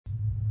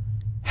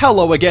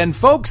Hello again,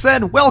 folks,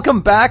 and welcome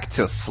back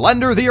to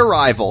Slender the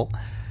Arrival.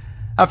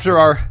 After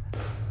our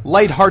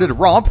light-hearted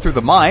romp through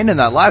the mine in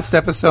that last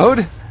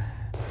episode,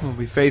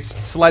 we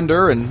faced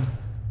Slender and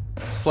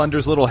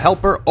Slender's little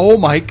helper. Oh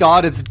my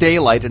god, it's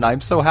daylight, and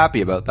I'm so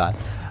happy about that.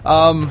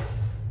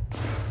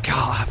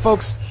 God,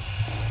 folks,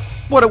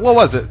 what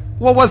was it?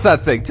 What was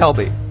that thing? Tell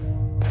me.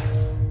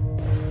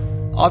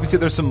 Obviously,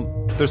 there's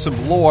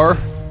some lore.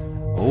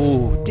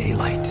 Oh,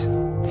 daylight.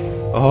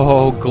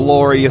 Oh,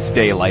 glorious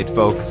daylight,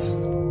 folks.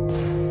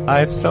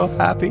 I'm so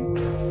happy.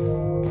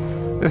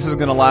 This isn't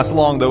gonna last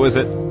long, though, is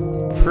it?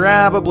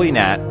 Probably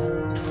not.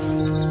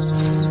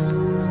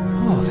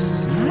 Oh, this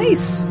is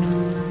nice.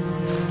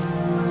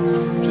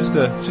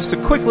 Just a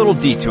quick little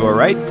detour,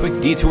 right?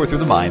 Quick detour through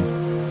the mine.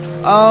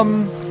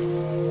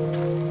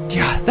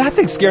 Yeah, that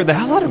thing scared the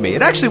hell out of me.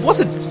 It actually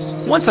wasn't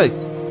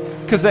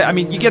because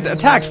you get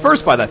attacked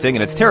first by that thing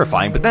and it's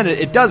terrifying, but then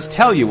it does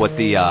tell you what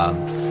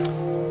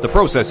the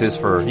process is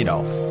for,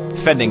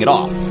 fending it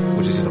off,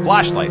 which is just a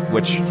flashlight,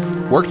 which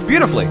worked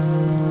beautifully.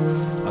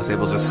 I was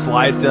able to just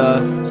slide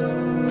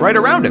right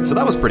around it, so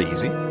that was pretty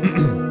easy.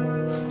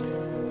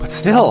 But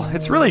still,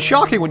 it's really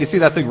shocking when you see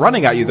that thing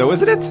running at you, though,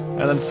 isn't it?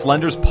 And then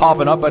Slender's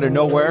popping up out of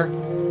nowhere.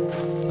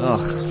 Ugh.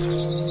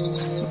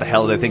 What the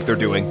hell do they think they're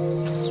doing?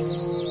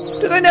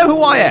 Do they know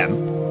who I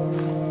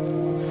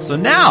am? So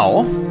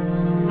now,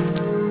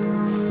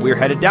 we're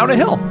headed down a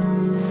hill.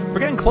 We're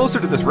getting closer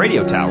to this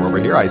radio tower over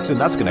here. I assume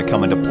that's going to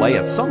come into play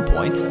at some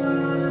point.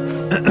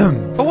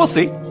 But we'll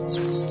see.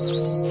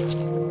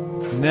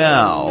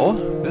 Now,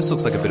 this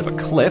looks like a bit of a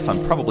cliff.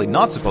 I'm probably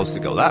not supposed to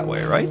go that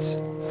way, right?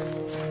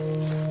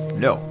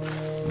 No.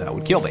 That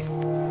would kill me.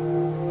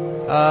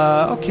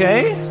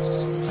 Okay.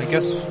 I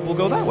guess we'll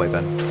go that way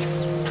then.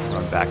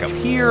 Run back up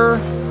here.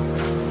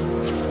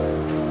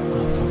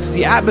 Oh, folks,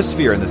 the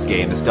atmosphere in this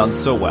game is done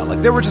so well.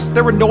 Like, there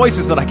were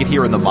noises that I could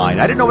hear in the mine.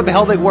 I didn't know what the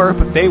hell they were,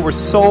 but they were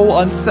so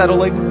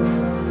unsettling.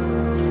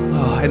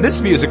 Oh, and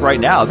this music right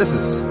now, this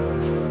is...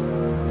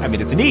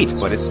 it's neat,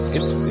 but it's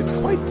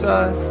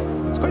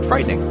quite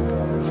frightening.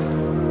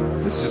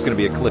 This is just going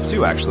to be a cliff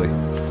too, actually. I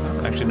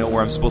don't actually know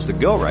where I'm supposed to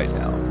go right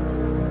now.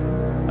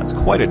 That's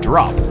quite a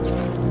drop.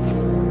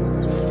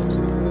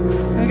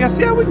 I guess,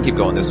 yeah, we can keep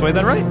going this way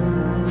then, right?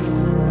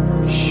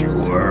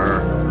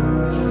 Sure.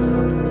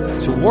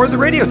 Toward the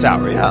radio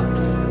tower, yeah.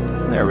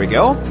 There we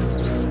go.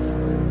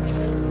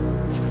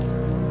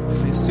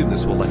 I assume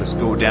this will let us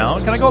go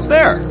down. Can I go up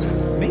there?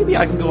 Maybe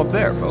I can go up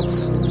there,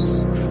 folks.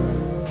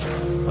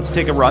 Let's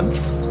take a run.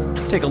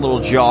 Take a little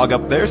jog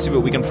up there, see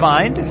what we can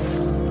find.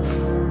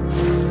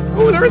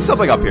 Ooh, there is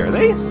something up here.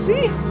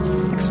 See?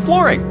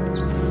 Exploring.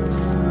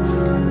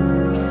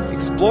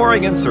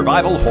 Exploring in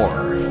survival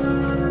horror.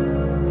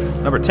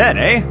 Number 10,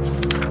 eh?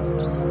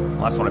 The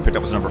last one I picked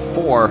up was number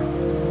 4.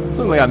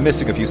 Clearly I'm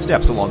missing a few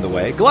steps along the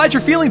way. Glad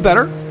you're feeling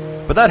better,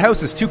 but that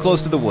house is too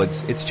close to the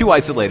woods. It's too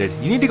isolated.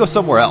 You need to go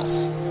somewhere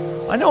else.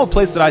 I know a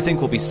place that I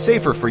think will be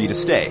safer for you to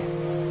stay.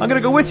 I'm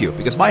gonna go with you,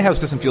 because my house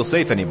doesn't feel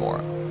safe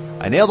anymore.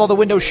 I nailed all the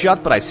windows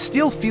shut, but I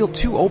still feel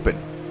too open.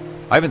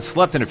 I haven't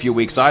slept in a few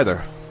weeks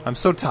either. I'm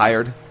so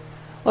tired.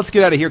 Let's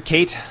get out of here,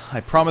 Kate.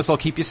 I promise I'll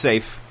keep you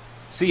safe.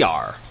 CR.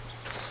 I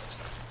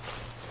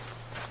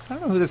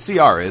don't know who the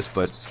CR is,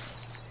 but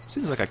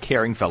seems like a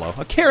caring fellow.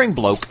 A caring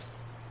bloke.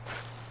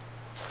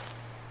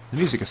 The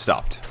music has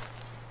stopped.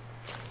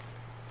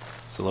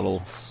 It's a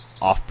little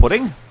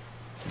off-putting,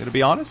 I'm gonna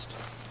be honest.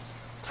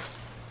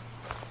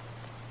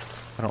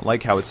 I don't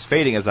like how it's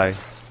fading as I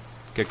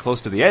get close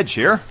to the edge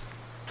here.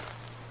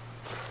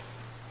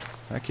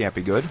 That can't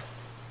be good.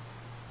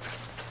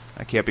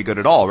 That can't be good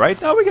at all, right?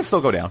 No, we can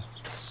still go down.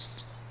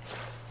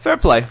 Fair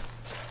play.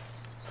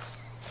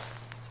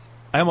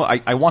 I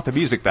want the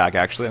music back,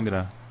 actually. I'm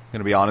gonna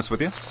be honest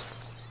with you.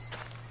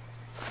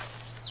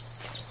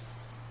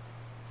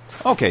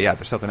 Okay, yeah,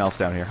 there's something else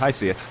down here. I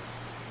see it.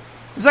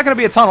 Is that gonna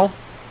be a tunnel?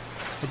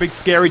 A big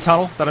scary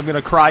tunnel that I'm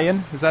gonna cry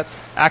in? Is that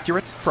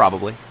accurate?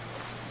 Probably.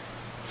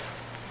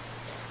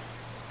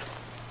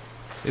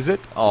 Is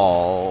it?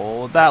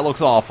 Oh, that looks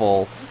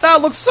awful.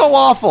 That looks so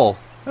awful.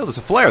 Oh, there's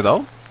a flare,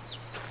 though.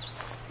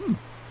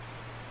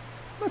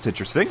 That's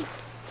interesting.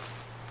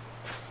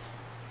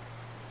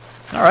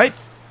 Alright.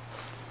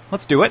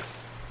 Let's do it.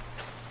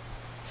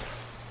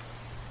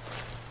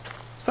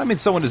 So that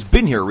means someone has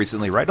been here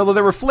recently, right? Although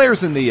there were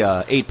flares in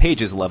the 8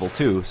 pages level,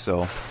 too,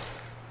 so...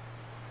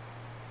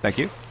 Thank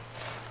you.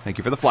 Thank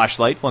you for the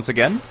flashlight, once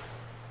again.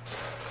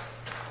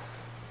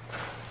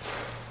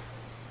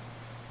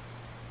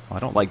 Well, I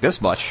don't like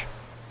this much.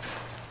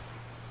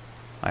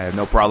 I have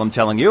no problem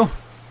telling you.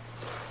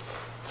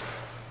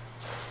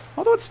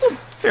 Although it's still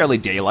fairly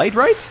daylight,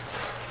 right?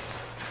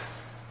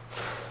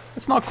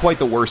 It's not quite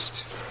the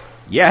worst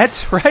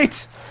yet,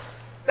 right?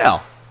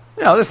 No.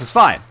 No, this is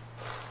fine.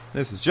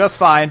 This is just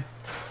fine.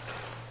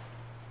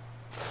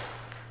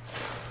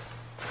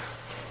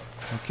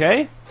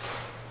 Okay.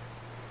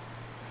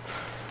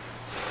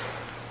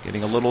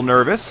 Getting a little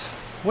nervous.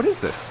 What is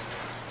this?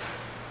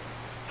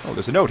 Oh,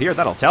 there's a note here.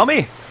 That'll tell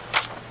me.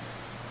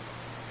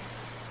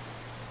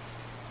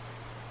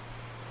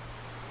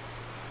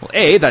 Well,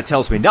 A, that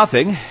tells me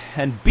nothing,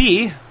 and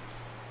B,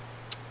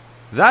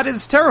 that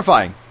is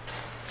terrifying.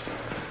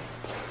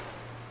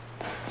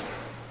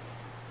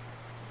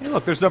 Hey,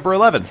 look, there's number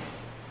 11.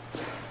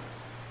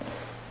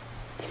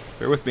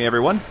 Bear with me,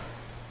 everyone.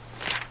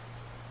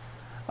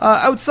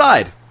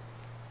 Outside.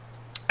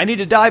 I need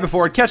to die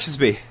before it catches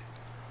me.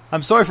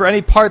 I'm sorry for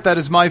any part that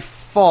is my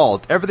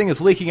fault. Everything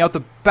is leaking out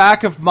the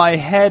back of my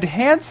head.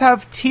 Hands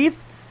have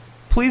teeth?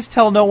 Please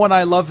tell no one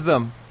I love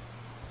them.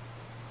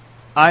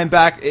 I'm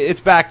back. It's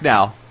back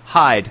now.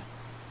 Hide.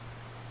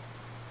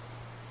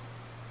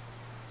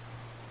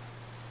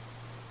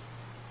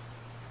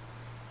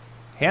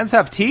 Hands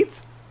have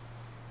teeth?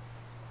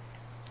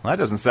 Well, that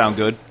doesn't sound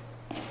good.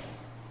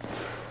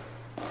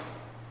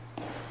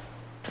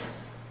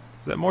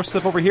 Is there more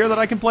stuff over here that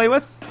I can play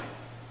with?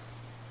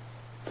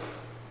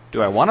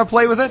 Do I want to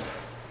play with it?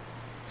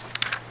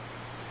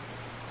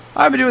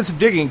 I've been doing some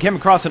digging and came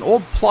across an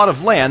old plot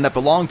of land that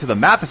belonged to the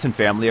Matheson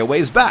family a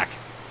ways back.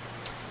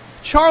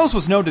 Charles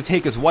was known to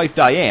take his wife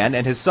Diane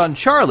and his son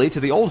Charlie to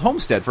the old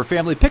homestead for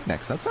family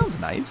picnics. That sounds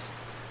nice.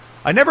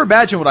 I never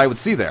imagined what I would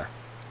see there.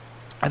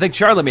 I think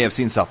Charlie may have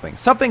seen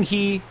something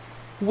he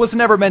was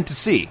never meant to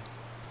see.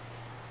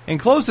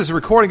 Enclosed is a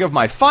recording of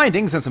my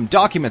findings and some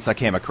documents I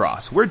came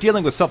across. We're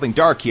dealing with something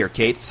dark here,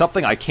 Kate.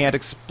 Something I can't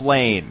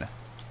explain.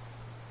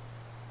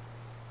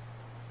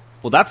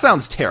 Well, that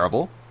sounds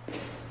terrible.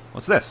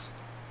 What's this?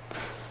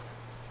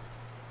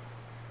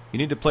 You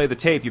need to play the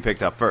tape you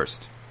picked up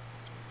first.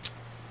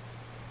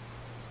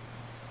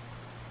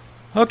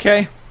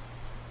 Okay.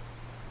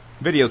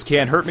 Videos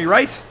can't hurt me,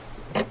 right?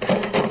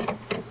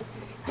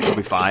 It'll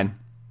be fine.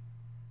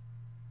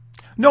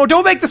 No,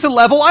 don't make this a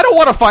level. I don't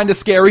want to find a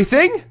scary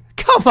thing.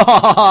 Come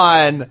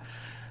on.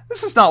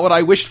 This is not what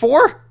I wished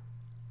for.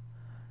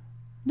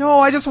 No,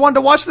 I just wanted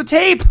to watch the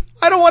tape.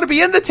 I don't want to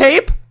be in the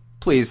tape.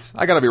 Please,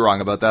 I gotta be wrong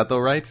about that, though,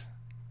 right?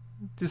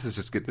 This is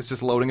just good. It's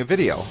just loading a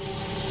video.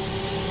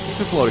 It's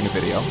just loading a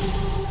video.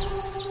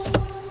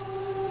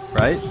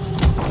 Right?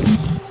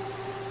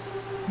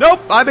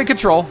 Nope, I'm in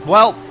control.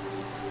 Well.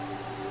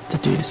 The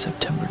date is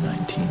September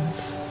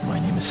 19th. My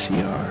name is CR,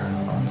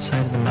 on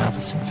site of the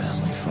Matheson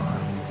family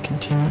farm,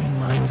 continuing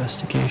my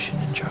investigation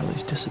in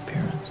Charlie's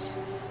disappearance.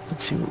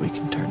 Let's see what we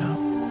can turn up.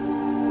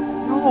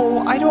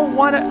 No, I don't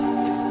want to...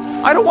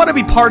 I don't want to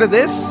be part of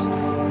this.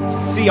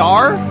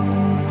 CR?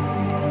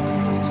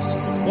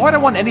 Why do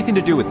I want anything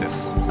to do with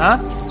this? Huh?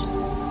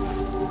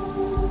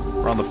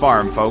 We're on the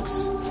farm,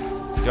 folks.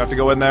 Do I have to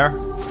go in there?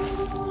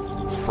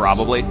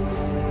 Probably.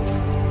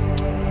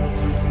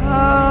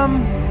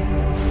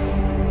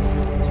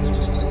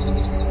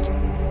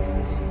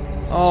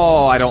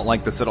 Oh, I don't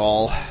like this at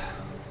all.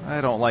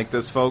 I don't like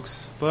this,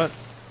 folks. But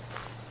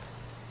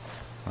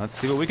let's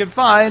see what we can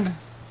find.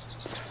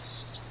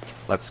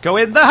 Let's go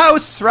in the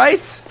house,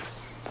 right?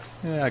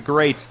 Yeah,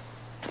 great.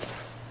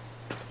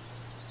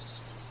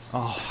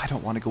 Oh, I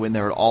don't want to go in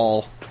there at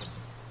all.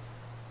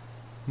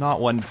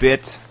 Not one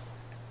bit.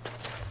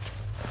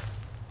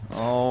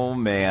 Oh,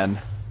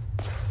 man.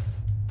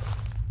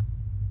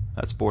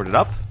 That's boarded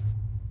up.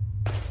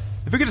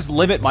 If we could just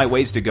limit my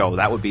ways to go,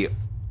 that would be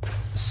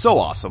so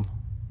awesome.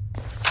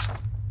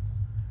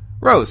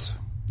 Rose,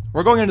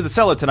 we're going into the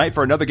cellar tonight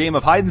for another game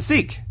of hide and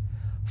seek.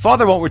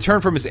 Father won't return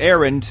from his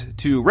errand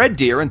to Red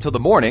Deer until the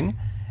morning,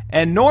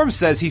 and Norm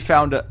says he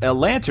found a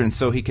lantern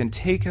so he can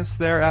take us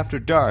there after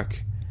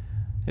dark.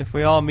 If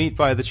we all meet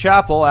by the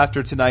chapel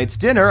after tonight's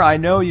dinner, I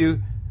know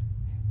you...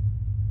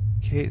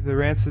 Kate, the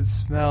rancid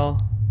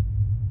smell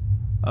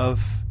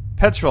of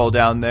petrol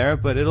down there,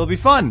 but it'll be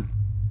fun.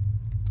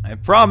 I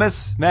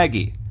promise,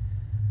 Maggie.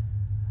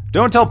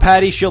 Don't tell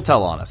Patty, she'll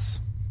tell on us.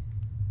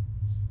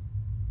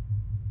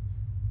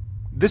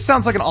 This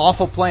sounds like an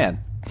awful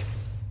plan.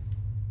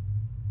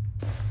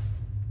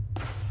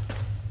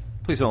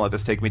 Please don't let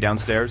this take me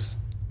downstairs.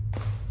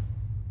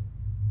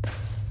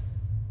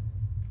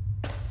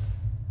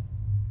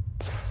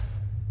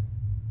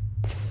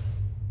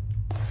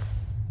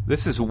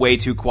 This is way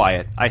too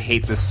quiet. I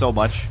hate this so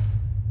much.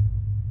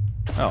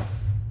 Oh.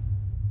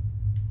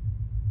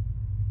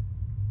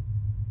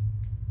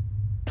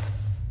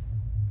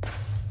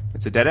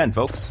 It's a dead end,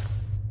 folks.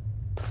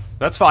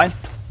 That's fine.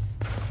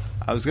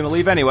 I was going to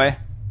leave anyway.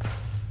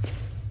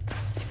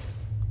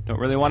 Don't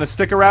really want to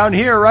stick around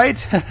here,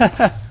 right?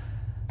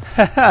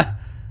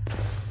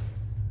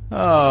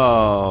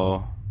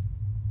 Oh.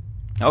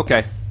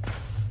 Okay.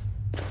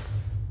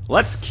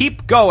 Let's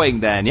keep going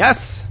then,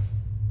 yes?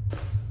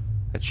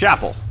 The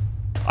chapel.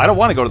 I don't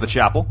want to go to the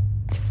chapel.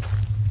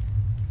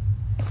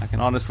 I can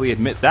honestly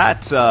admit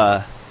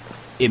that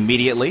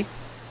immediately.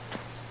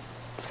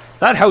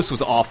 That house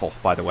was awful,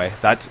 by the way.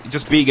 That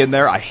just being in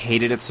there, I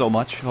hated it so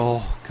much.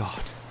 Oh,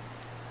 God.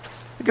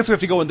 I guess we have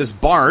to go in this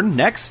barn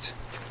next,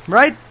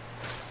 right?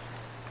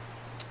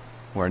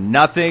 Where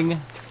nothing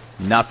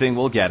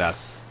will get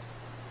us.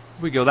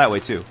 We go that way,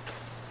 too.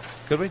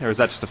 Could we? Or is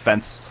that just a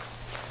fence?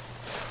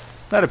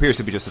 That appears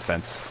to be just a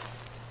fence.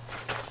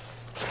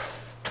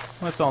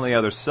 What's on the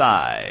other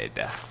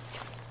side?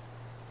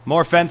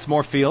 More fence,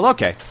 more field.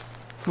 Okay.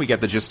 We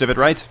get the gist of it,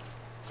 right?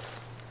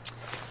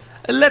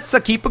 Let's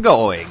keep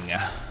going.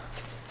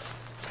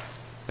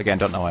 Again,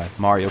 don't know why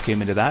Mario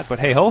came into that, but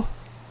hey-ho.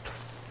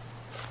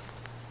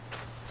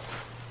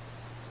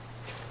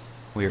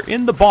 We're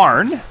in the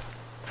barn.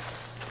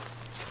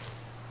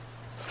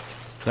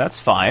 That's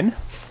fine.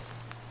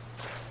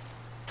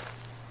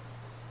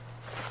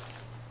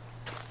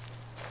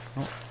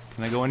 Oh,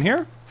 can I go in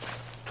here?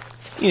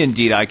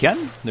 Indeed I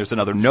can. There's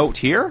another note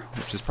here,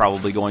 which is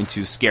probably going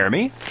to scare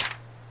me.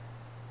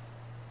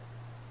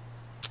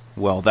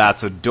 Well,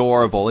 that's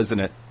adorable, isn't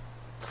it?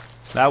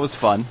 That was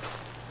fun.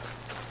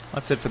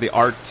 That's it for the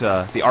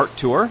art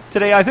tour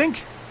today, I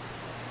think.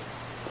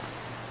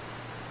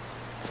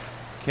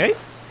 Okay.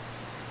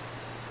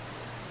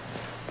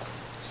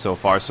 So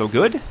far, so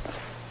good.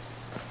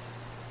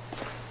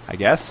 I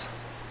guess.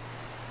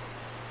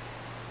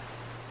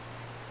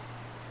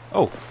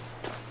 Oh.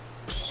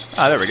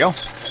 Ah, there we go.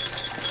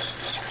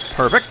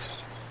 Perfect.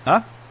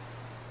 Huh?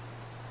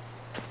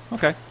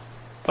 Okay.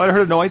 Thought I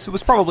heard a noise. It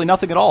was probably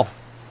nothing at all.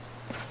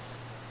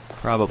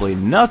 Probably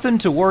nothing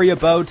to worry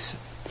about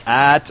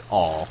at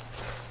all.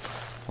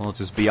 We'll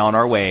just be on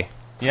our way.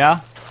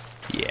 Yeah?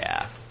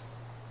 Yeah.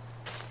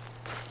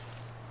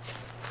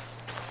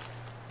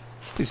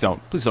 Please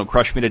don't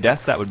crush me to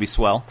death. That would be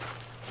swell.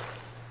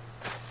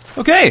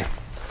 Okay.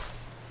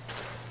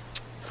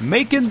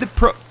 Making the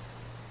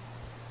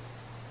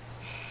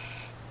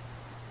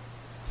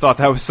Thought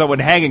that was someone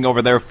hanging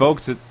over there,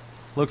 folks. It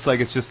looks like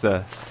it's just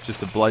a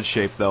blood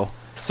shape, though.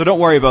 So don't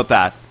worry about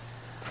that.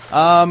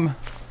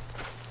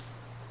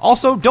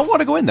 Also, don't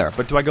want to go in there.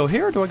 But do I go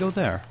here or do I go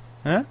there?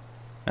 Huh?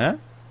 Huh?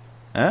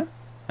 Huh?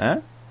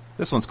 Huh?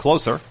 This one's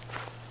closer.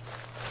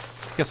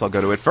 Guess I'll go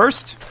to it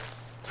first.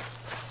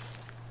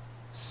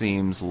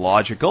 Seems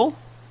logical.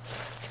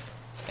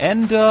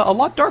 And a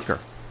lot darker.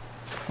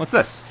 What's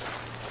this?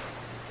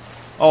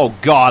 Oh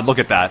god, look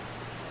at that.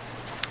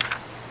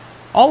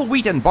 All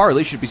wheat and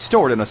barley should be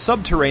stored in a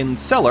subterranean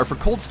cellar for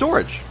cold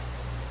storage.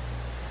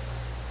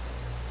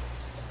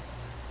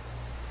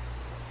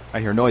 I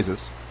hear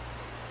noises.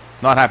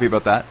 Not happy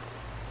about that.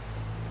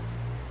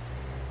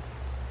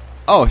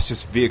 Oh, it's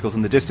just vehicles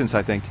in the distance,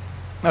 I think.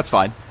 That's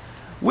fine.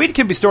 Wheat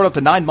can be stored up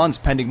to 9 months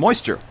pending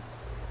moisture.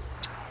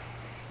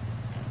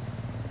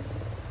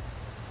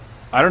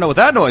 I don't know what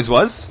that noise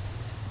was.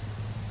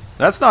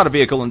 That's not a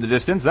vehicle in the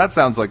distance. That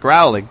sounds like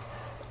growling.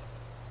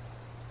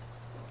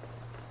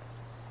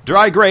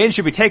 Dry grain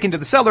should be taken to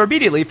the cellar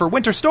immediately for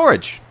winter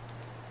storage.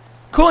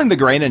 Cooling the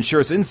grain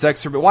ensures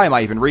insects... Why am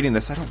I even reading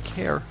this? I don't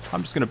care.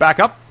 I'm just going to back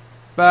up.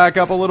 Back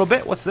up a little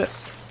bit. What's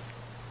this?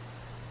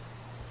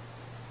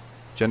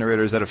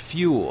 Generators out of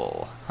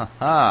fuel.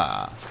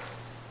 Haha.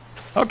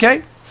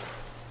 Okay.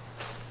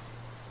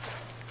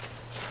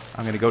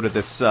 I'm going to go to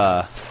this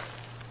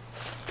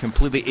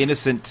completely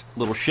innocent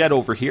little shed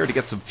over here to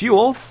get some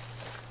fuel.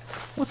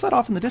 What's that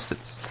off in the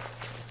distance?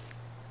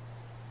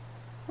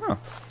 Huh.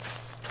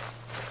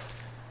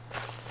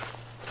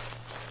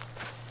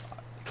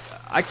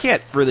 I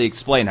can't really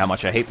explain how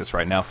much I hate this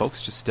right now,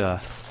 folks. Just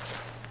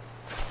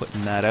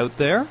putting that out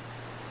there.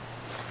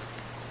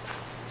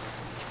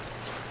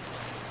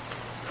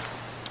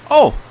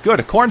 Oh, good,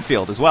 a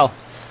cornfield as well.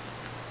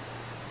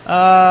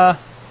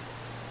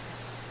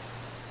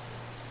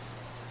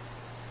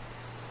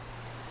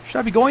 Should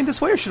I be going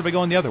this way or should I be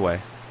going the other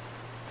way?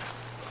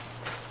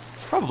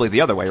 Probably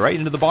the other way, right?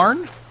 Into the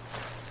barn?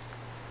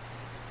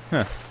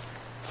 Huh.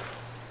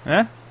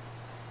 Eh?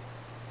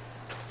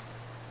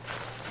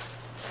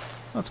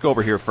 Let's go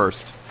over here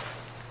first.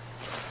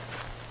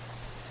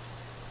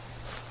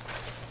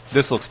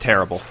 This looks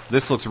terrible.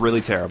 This looks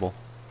really terrible.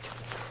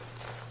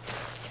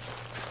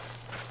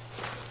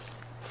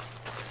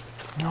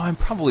 No, I'm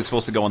probably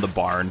supposed to go in the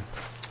barn.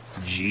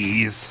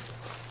 Jeez.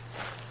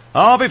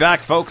 I'll be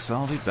back, folks.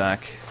 I'll be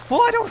back.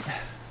 Well, I don't...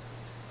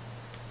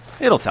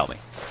 It'll tell me.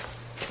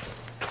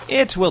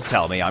 It will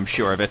tell me, I'm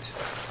sure of it.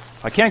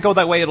 If I can't go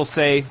that way, it'll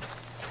say,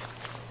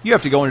 you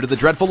have to go into the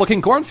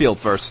dreadful-looking cornfield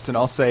first. And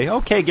I'll say,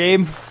 okay,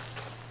 game.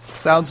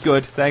 Sounds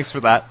good. Thanks for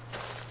that.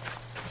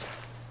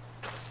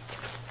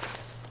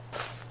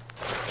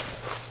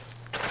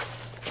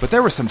 But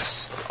there were some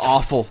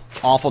awful,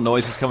 awful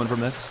noises coming from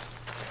this.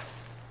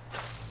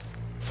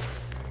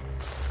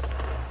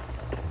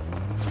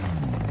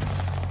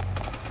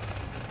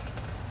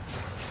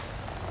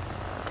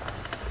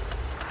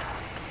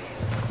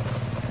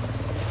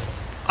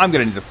 I'm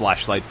gonna need a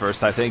flashlight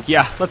first, I think.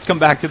 Yeah, let's come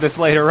back to this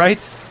later,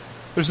 right?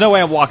 There's no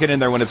way I'm walking in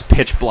there when it's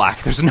pitch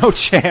black. There's no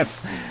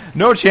chance.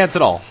 No chance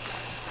at all.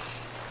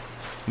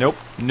 Nope.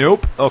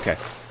 Nope. Okay.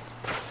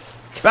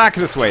 Back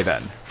this way,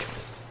 then.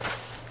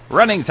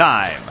 Running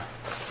time.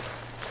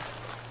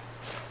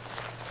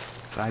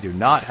 So I do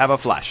not have a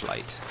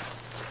flashlight.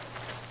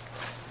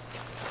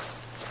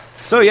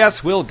 So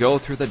yes, we'll go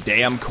through the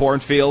damn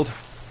cornfield.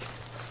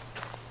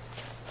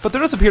 But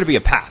there does appear to be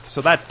a path,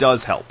 so that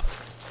does help.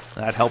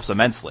 That helps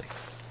immensely.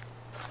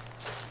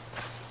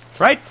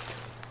 Right?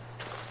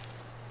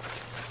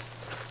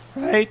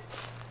 Right?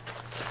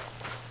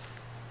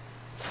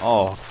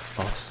 Oh,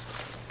 folks.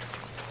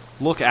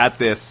 Look at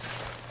this.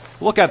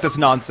 Look at this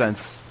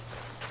nonsense.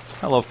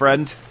 Hello,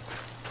 friend.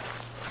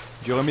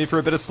 Join me for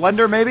a bit of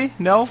Slender, maybe?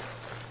 No?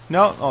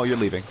 No? Oh, you're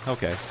leaving.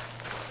 Okay.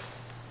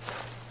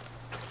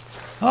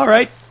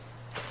 Alright.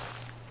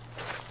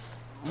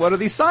 What do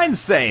these signs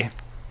say?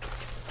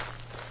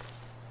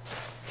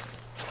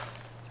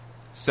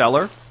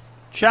 Cellar,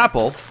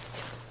 chapel,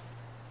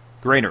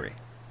 granary.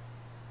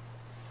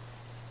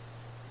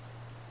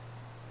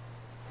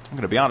 I'm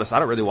gonna be honest, I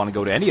don't really want to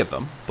go to any of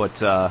them,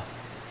 but, I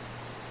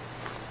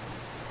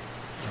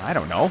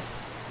don't know.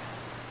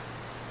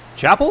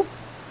 Chapel?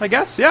 I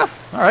guess? Yeah.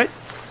 Alright.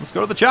 Let's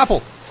go to the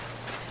chapel.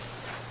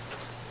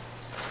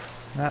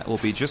 That will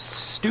be just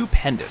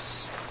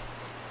stupendous.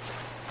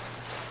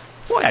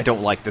 Boy, I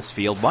don't like this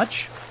field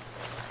much.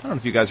 I don't know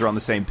if you guys are on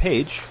the same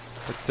page,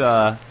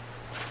 but,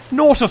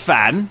 not a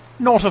fan.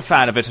 Not a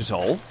fan of it at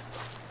all.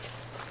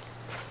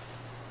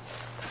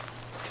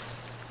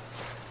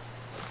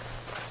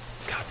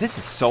 God, this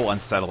is so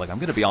unsettling. I'm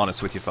going to be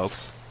honest with you,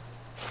 folks.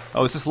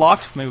 Oh, is this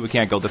locked? Maybe we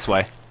can't go this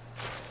way.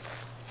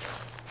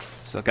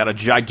 So I've got a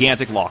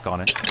gigantic lock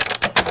on it.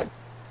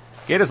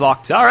 Gate is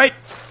locked. Alright.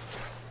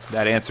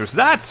 That answers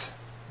that.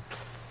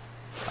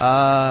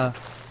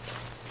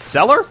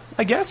 Cellar,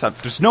 I guess?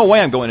 There's no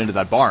way I'm going into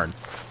that barn.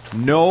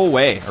 No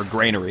way. Or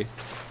granary.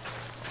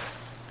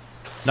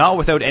 Not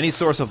without any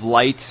source of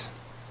light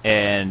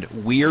and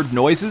weird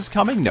noises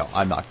coming? No,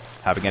 I'm not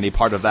having any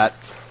part of that.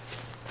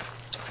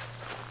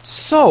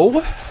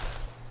 So,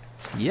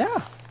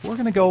 yeah, we're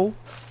gonna go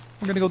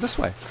this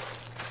way.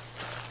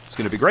 It's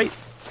gonna be great.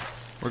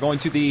 We're going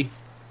to the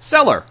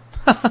cellar.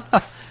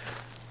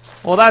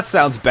 Well, that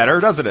sounds better,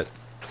 doesn't it?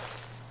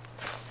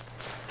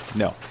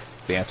 No.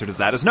 The answer to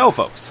that is no,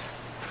 folks.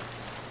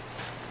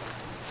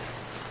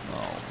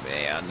 Oh,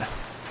 man.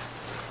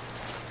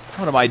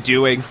 What am I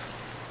doing?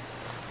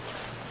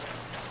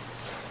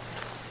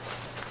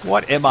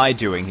 What am I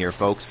doing here,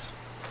 folks?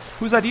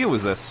 Whose idea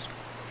was this?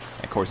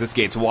 And of course, this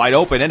gate's wide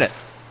open, isn't it?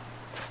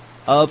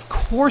 Of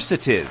course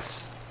it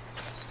is.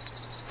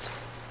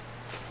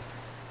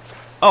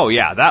 Oh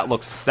yeah, that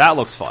looks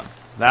fun.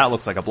 That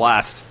looks like a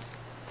blast.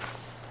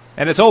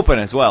 And it's open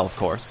as well, of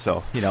course,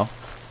 so, you know.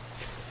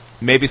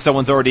 Maybe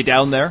someone's already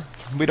down there.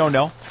 We don't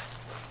know.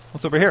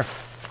 What's over here?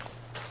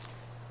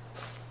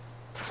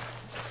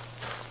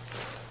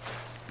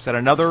 Is that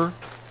another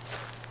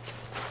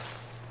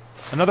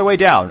way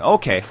down?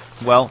 Okay,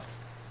 well,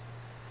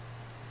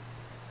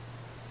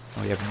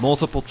 we have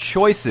multiple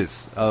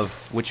choices of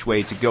which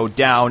way to go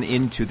down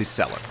into the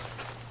cellar.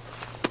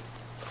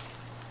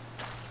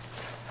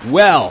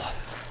 Well,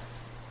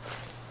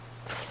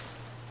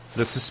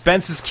 the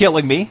suspense is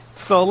killing me,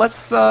 so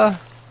let's go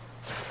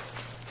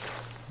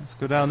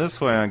down this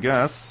way, I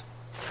guess.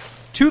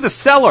 To the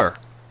cellar!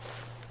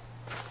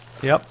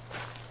 Yep.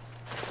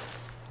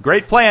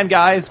 Great plan,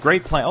 guys.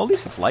 Great plan. Oh, at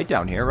least it's light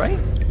down here, right?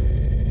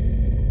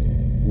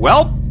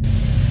 Well.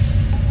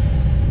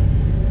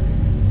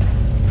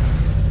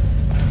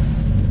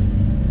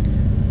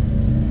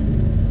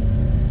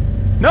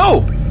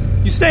 No!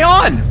 You stay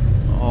on!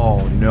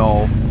 Oh,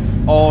 no.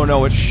 Oh,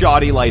 no, it's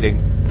shoddy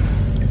lighting.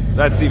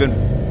 That's even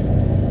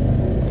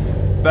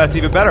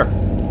better.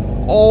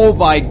 Oh,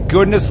 my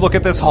goodness, look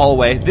at this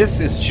hallway. This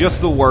is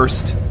just the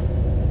worst.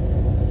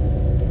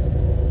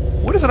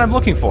 What is it I'm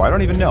looking for? I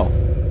don't even know.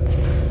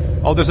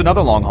 Oh, there's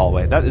another long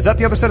hallway. Is that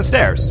the other set of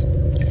stairs?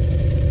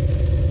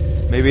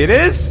 Maybe it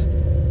is?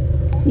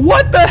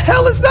 What the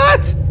hell is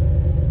that?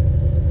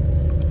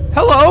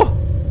 Hello?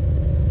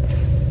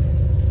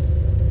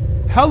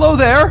 Hello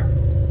there?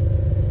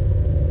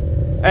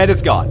 And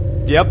it's gone.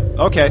 Yep,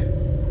 okay.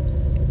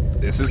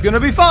 This is gonna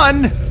be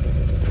fun!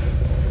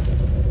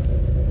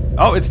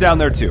 Oh, it's down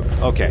there too.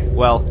 Okay,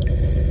 well.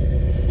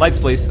 Lights,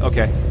 please.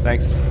 Okay,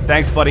 thanks.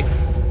 Thanks, buddy.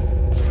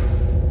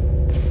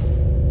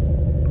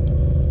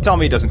 Tell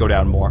me it doesn't go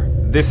down more.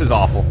 This is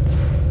awful.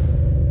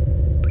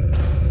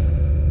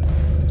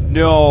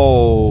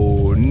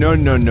 No. No,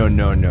 no, no,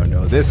 no, no,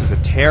 no. This is a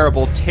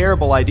terrible,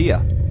 terrible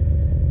idea.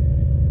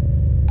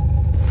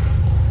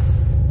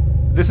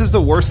 This is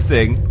the worst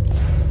thing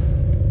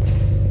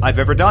I've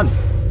ever done.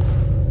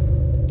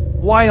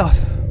 Why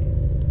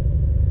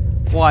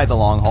the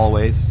long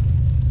hallways?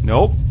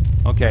 Nope.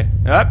 Okay.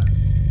 Up.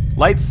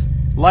 Lights.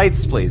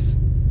 Lights, please.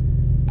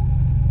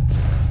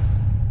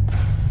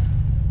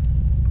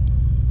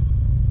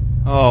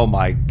 Oh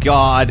my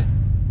god.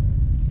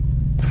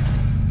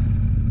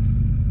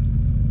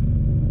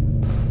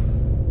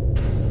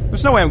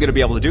 There's no way I'm going to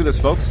be able to do this,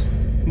 folks.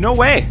 No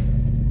way.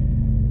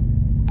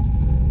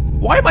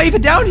 Why am I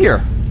even down here?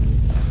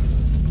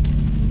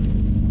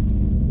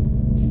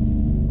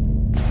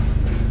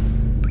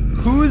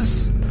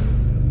 Whose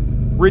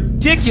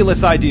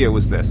ridiculous idea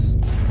was this?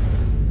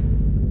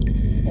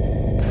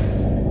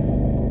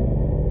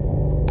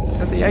 Is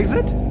that the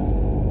exit?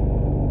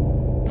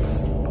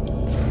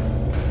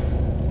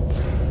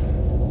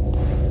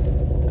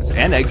 That's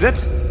an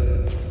exit.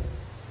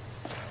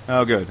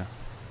 Oh, good.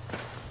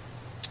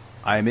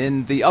 I'm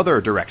in the other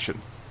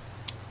direction.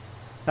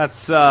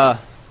 That's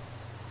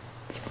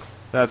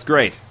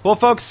great. Well,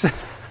 folks,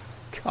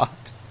 God,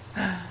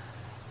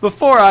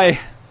 before I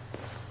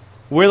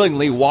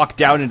willingly walk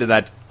down into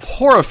that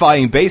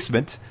horrifying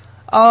basement,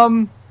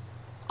 I'm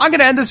going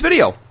to end this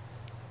video.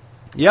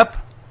 Yep,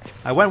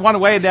 I went one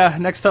way,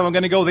 next time I'm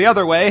going to go the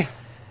other way,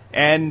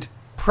 and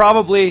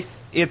probably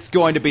it's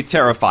going to be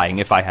terrifying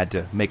if I had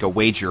to make a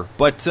wager.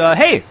 But,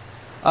 hey,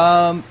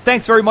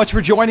 thanks very much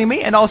for joining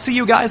me, and I'll see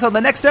you guys on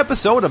the next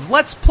episode of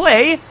Let's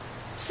Play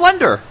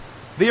Slender,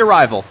 The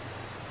Arrival.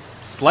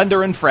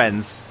 Slender and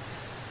Friends.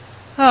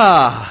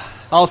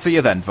 I'll see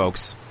you then,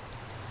 folks.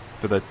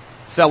 For the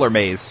cellar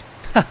maze.